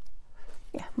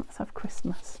 Yeah, let's have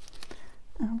Christmas.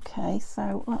 Okay,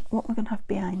 so what we're going to have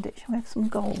behind it, shall we have some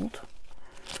gold?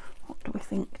 What do we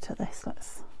think to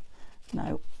this?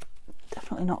 No,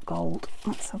 definitely not gold.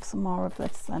 Let's have some more of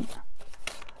this then.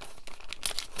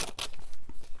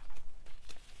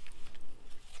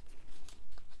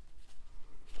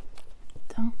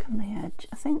 Darken the edge.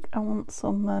 I think I want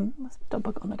some, where's my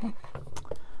double gone again?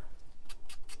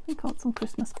 I think I want some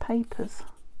Christmas papers.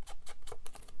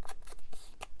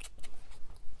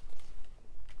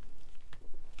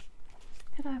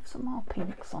 Did I have some more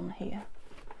pinks on here?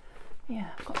 Yeah,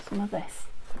 I've got some of this.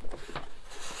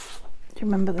 Do you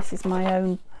remember this is my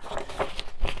own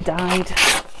dyed?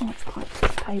 Oh, it's quite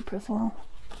thick paper as well.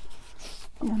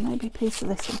 Yeah, maybe a piece of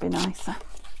this would be nicer.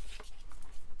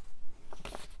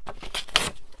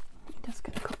 Just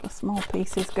get a couple of small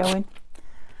pieces going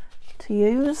to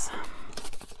use.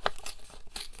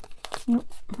 Yep,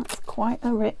 that's quite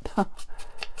a rip.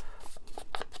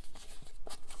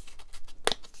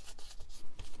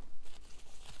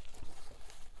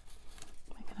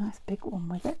 Nice big one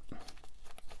with it.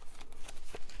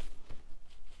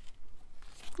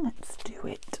 Let's do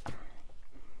it.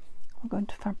 We're going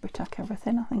to fabric-tack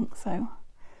everything, I think so.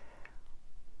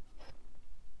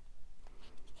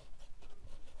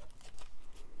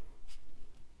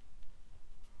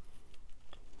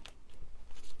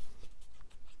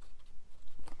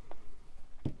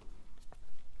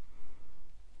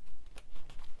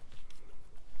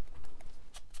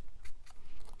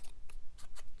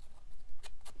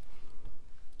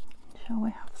 Shall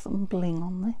we have some bling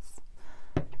on this?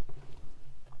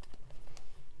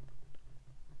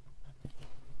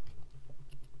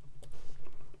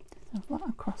 Have that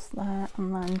across there,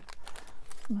 and then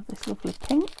some of this lovely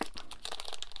pink.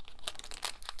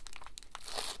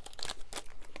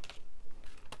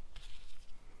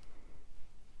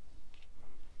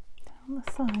 Down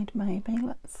the side maybe.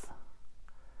 Let's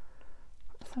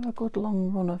have a good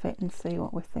long run of it and see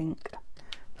what we think.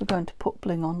 If we're going to put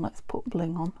bling on, let's put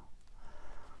bling on.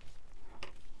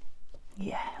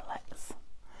 Yeah, let's.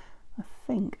 I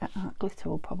think glitter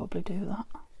will probably do that.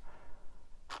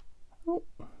 Oh,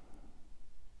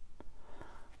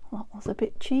 that was a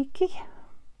bit cheeky.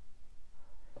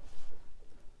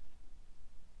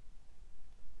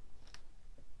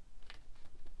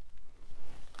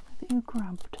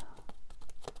 grabbed.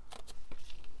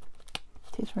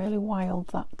 It is really wild,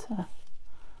 that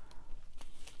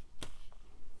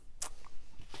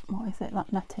what is it,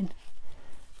 that netting?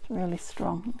 It's really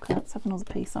strong. Okay, let's have another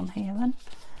piece on here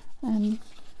then.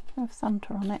 With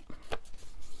Santa on it.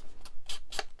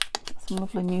 Some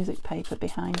lovely music paper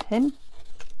behind him.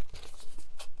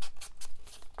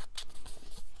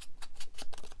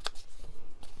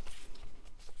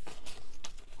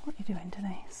 What are you doing,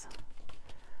 Denise?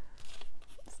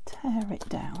 Let's tear it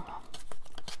down.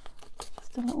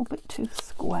 Just a little bit too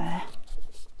square.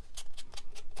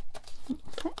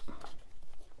 That's it.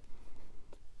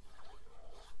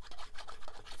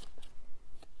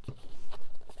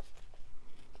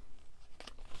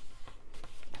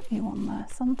 Put you on there,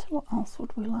 Santa. What else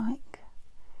would we like?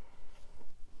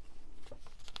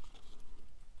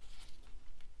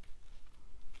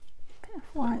 Bit of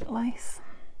white lace.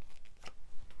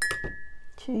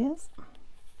 Cheers.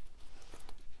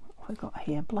 What have we got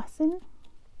here? Blessing.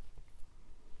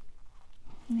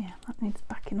 Yeah, that needs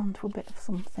backing onto a bit of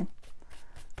something.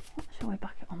 What shall we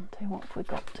back it onto? What have we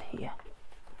got here?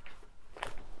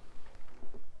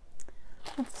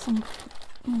 Have some,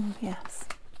 yes.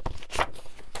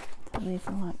 So these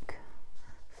are like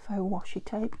faux washi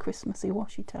tape, Christmassy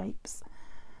washi tapes.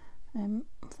 I'm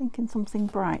thinking something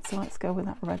bright, so let's go with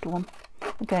that red one.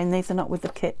 Again, these are not with the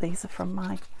kit, these are from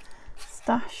my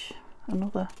stash.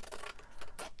 Another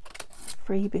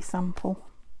freebie sample.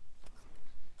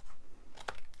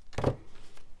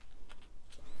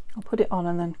 I'll put it on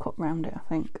and then cut round it, I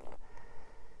think.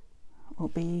 Will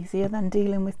be easier than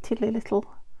dealing with tiddly little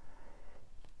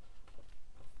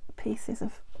pieces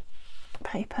of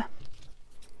paper.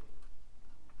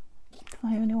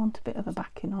 I only want a bit of a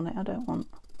backing on it. I don't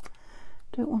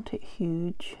want it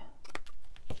huge.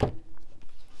 That's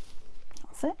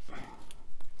it.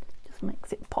 Just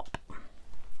makes it pop.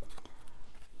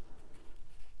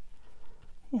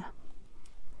 Yeah.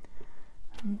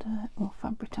 And we'll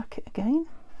fabric tack it again.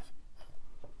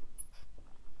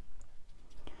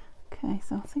 Okay,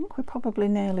 so I think we're probably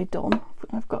nearly done.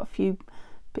 I've got a few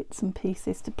bits and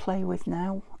pieces to play with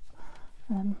now.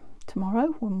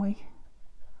 Tomorrow when we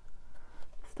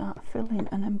start filling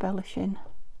and embellishing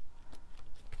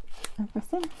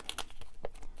everything.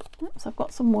 Yep, so I've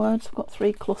got some words, I've got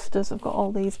 3 clusters, I've got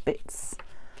all these bits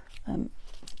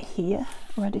here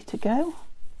ready to go.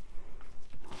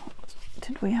 What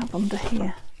did we have under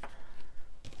here?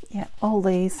 Yeah, all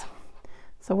these.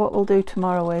 So what we'll do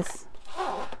tomorrow is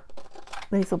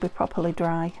these will be properly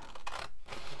dry.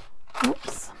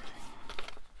 Whoops.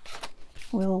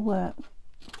 We'll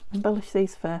embellish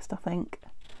these first, I think.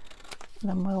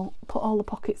 Then we'll put all the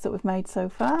pockets that we've made so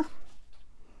far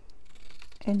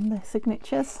in the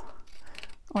signatures.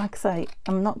 Like I say,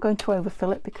 I'm not going to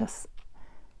overfill it because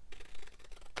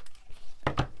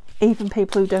even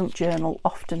people who don't journal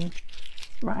often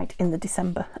write in the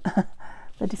December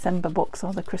books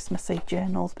or the Christmassy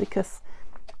journals, because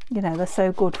you know they're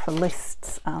so good for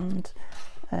lists and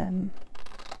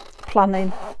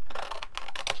planning,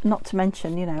 not to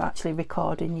mention, you know, actually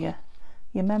recording your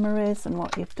memories and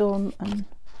what you've done, and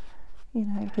you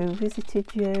know who visited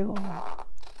you or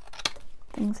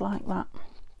things like that.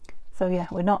 So yeah,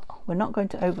 we're not going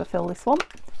to overfill this one,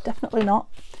 definitely not.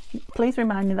 Please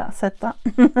remind me that I said that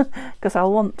because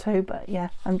I'll want to, but yeah,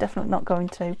 I'm definitely not going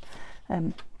to.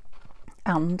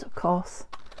 And of course,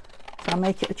 if I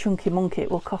make it a chunky monkey, it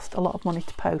will cost a lot of money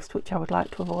to post, which I would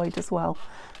like to avoid as well.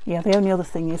 Yeah, the only other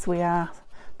thing is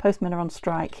postmen are on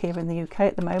strike here in the UK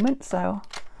at the moment, so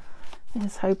I'm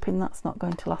just hoping that's not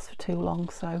going to last for too long.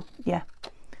 So yeah,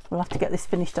 we'll have to get this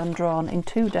finished and drawn in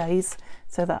 2 days,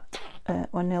 so that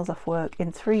when Neil's off work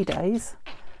in 3 days,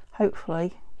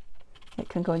 hopefully it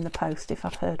can go in the post if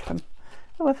I've heard from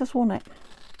whoever's won it.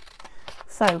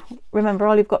 So remember,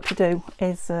 all you've got to do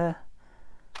is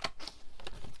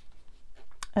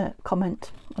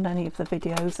comment on any of the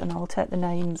videos, and I'll take the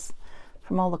names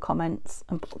from all the comments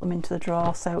and put them into the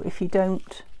drawer. So if you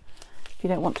don't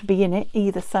want to be in it,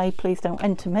 either say please don't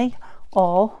enter me,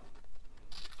 or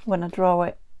when I draw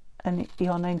it and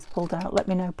your name's pulled out, let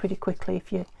me know pretty quickly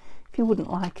if you wouldn't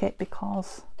like it,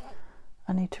 because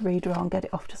I need to redraw and get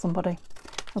it off to somebody.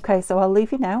 Okay, so I'll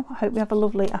leave you now. I hope you have a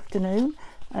lovely afternoon.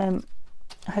 I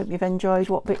hope you've enjoyed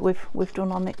what bit we've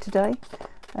done on it today,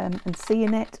 and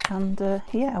seeing it, and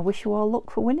yeah, I wish you all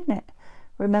luck for winning it.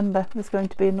 Remember, there's going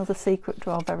to be another secret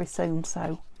draw very soon,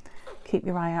 so keep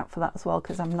your eye out for that as well,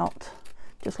 because I'm not,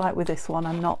 just like with this one,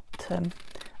 I'm not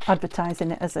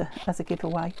advertising it as a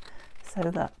giveaway, so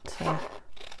that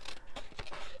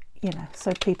you know,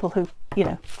 so people who, you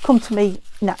know, come to me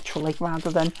naturally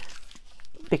rather than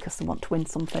because they want to win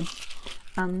something.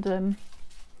 and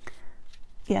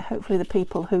yeah, hopefully the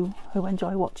people who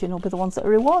enjoy watching will be the ones that are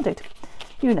rewarded.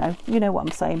 You know what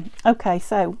I'm saying. Okay,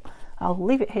 so I'll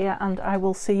leave it here and I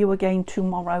will see you again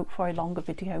tomorrow for a longer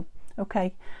video.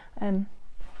 Okay,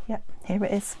 yeah, here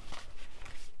it is,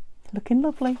 looking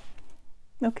lovely.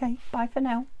 Okay, bye for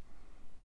now.